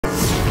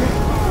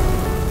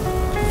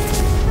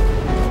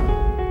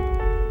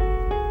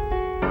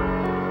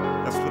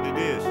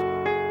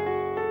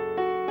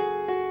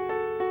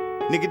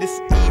Nigga, this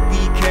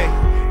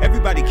EBK.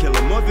 Everybody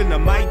killer, more than a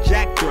Mike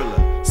Jack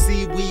thriller.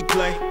 See, we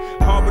play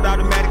hard with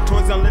automatic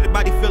toys, don't let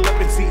anybody fill up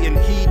and see and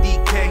he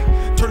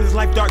DK. Turn his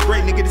life dark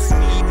gray, nigga, this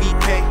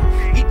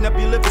EBK. Eating up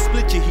your liver,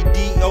 split you, he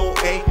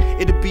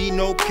DOA. It'll be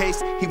no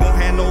case, he won't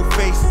have no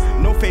face.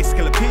 No face,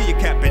 killer, peel your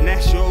cap, and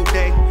that's your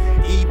day.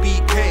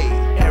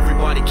 EBK.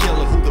 Everybody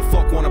killer, who the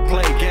fuck wanna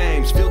play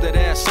games? Fill that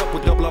ass up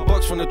with double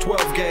bucks from the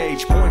 12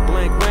 gauge. Point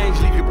blank range,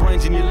 leave your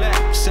brains in your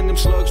lap. Send them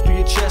slugs through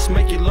your chest,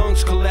 make your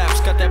lungs collapse.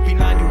 Got that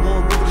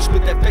P91 Ruger to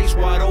split that face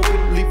wide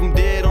open. Leave them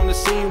dead on the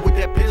scene with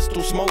that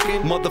pistol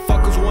smoking.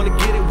 Motherfuckers wanna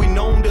get it, we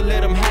known to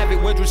let them have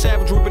it. Wedge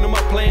Savage ripping them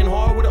up, playing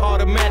hard with the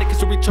automatic.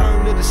 It's a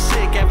return to the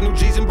sick. Avenue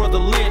G's and Brother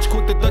Lynch.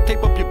 Quick to duct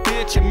tape up your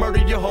bitch and murder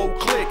your whole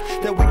clique.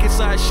 That wicked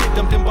side shit,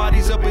 dump them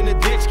bodies up in the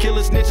ditch. Kill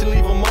a snitch and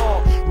leave them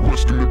all.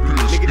 Rest in the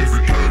piss, nigga, this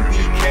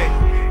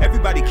EBK.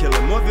 Everybody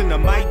killer, more than a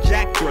Mike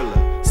Jack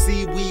thriller.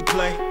 See, we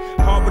play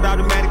hard with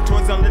automatic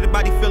toys, don't let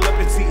anybody fill up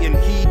and see and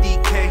he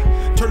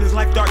DK. Turn his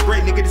life dark gray,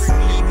 nigga, this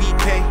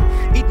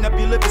EBK. Eating up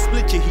your liver,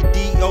 split you, he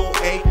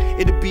DOA.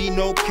 It'll be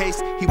no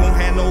case, he won't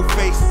have no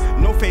face.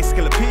 No face,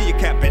 killer, peel your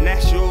cap, and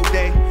that's your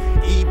day.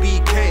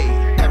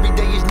 EBK. Every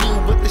day is new,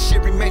 but the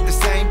shit remains the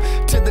same.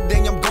 Till the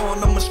day I'm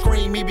gone, I'ma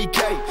scream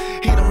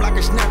EBK. Hit him like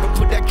a sniper,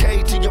 put that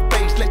K to your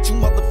face. Let you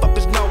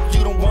motherfuckers know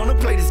you don't wanna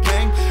play this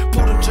game.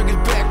 Pull them triggers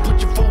back,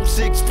 put your full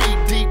 6 feet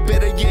deep.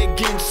 Better yet,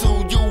 getting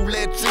sued, you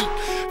let's eat.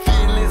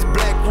 Feelings,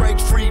 black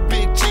grapes, free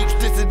big chiefs.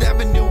 This is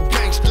Avenue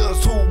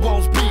gangsters, who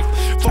wants beef?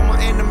 For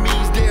my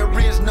enemies, there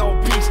is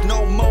no peace,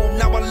 no more.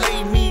 Now I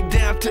lay me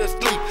down to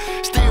sleep.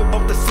 Still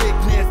bump the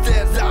sickness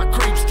as I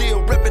creep.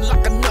 Still reppin'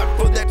 like a nut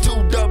for that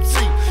 2DUBB.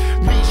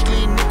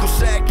 Measly, nickel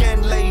sack,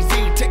 and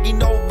lazy.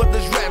 Taking over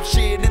this rap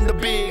shit in the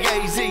big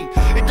AZ.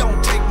 It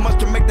don't take much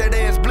to make that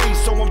ass bleed,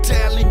 so I'm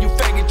telling you,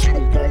 faggot, you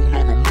don't want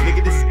none of me.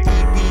 Nigga, this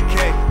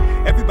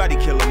EBK. Everybody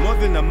killer, more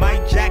than a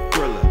Mike Jack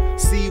thriller.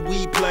 See,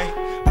 we play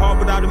hard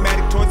with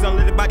automatic toys, don't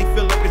let anybody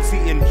fill up and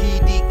see and he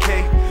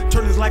DK.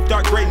 Turn his life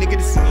dark gray, nigga,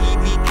 this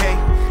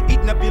EBK.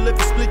 Eating up your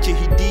liver, split you,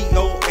 he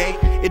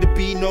DOA. It'll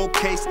be no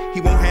case,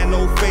 he won't have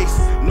no face.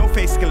 No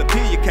face, killer,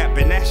 peel your cap,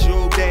 and that's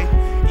your day.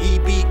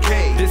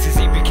 EBK. This is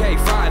EBK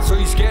 5, so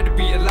you scared to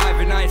be alive,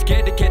 and I ain't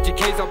scared to catch a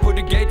case. I'll put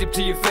a gauge up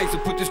to your face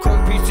and put this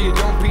chrome piece to your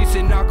dome piece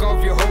and knock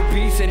off your whole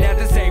piece, and at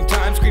the same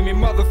time screaming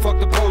motherfuck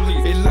the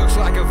police. It looks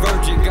like a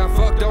virgin got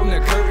fucked on the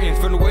curtains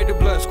from the way the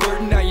blood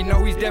squirting. Now you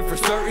know he's dead for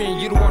certain.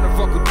 You don't wanna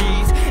fuck with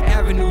these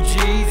Avenue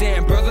G's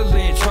and Brother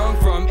Lynch hung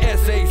from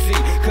SAC,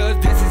 cause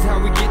this is how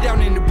we get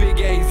down in the big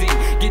AZ.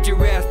 Get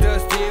your ass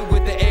dusted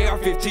with the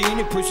AR-15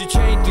 and push your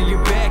chain through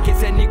your back.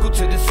 It's that nickel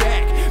to the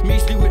sack.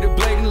 Measly with a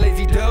blade and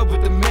lazy dub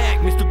with the Mac.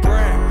 Mr.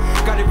 Brown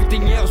got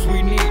everything else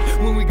we need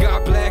when we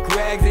got black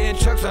rags and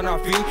chucks on our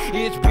feet.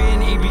 It's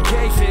been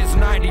EBK since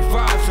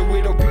 95, so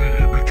it'll be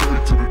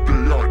EBK to the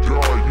day I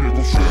die,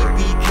 nigga, sack.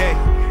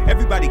 EBK.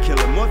 Everybody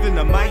killer, more than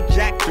a Mike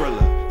Jack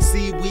thriller.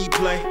 See, we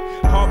play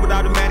hard with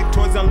automatic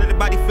toys, don't let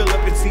anybody fill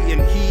up and see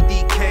and he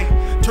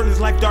DK. Turn his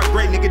life dark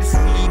gray, nigga, this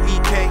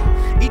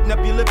EBK. Eating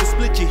up your liver,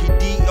 split you, he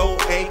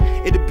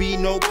DOA. It'll be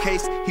no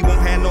case, he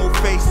won't have no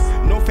face.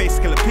 No face,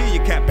 killer, peel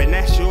your cap, and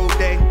that's your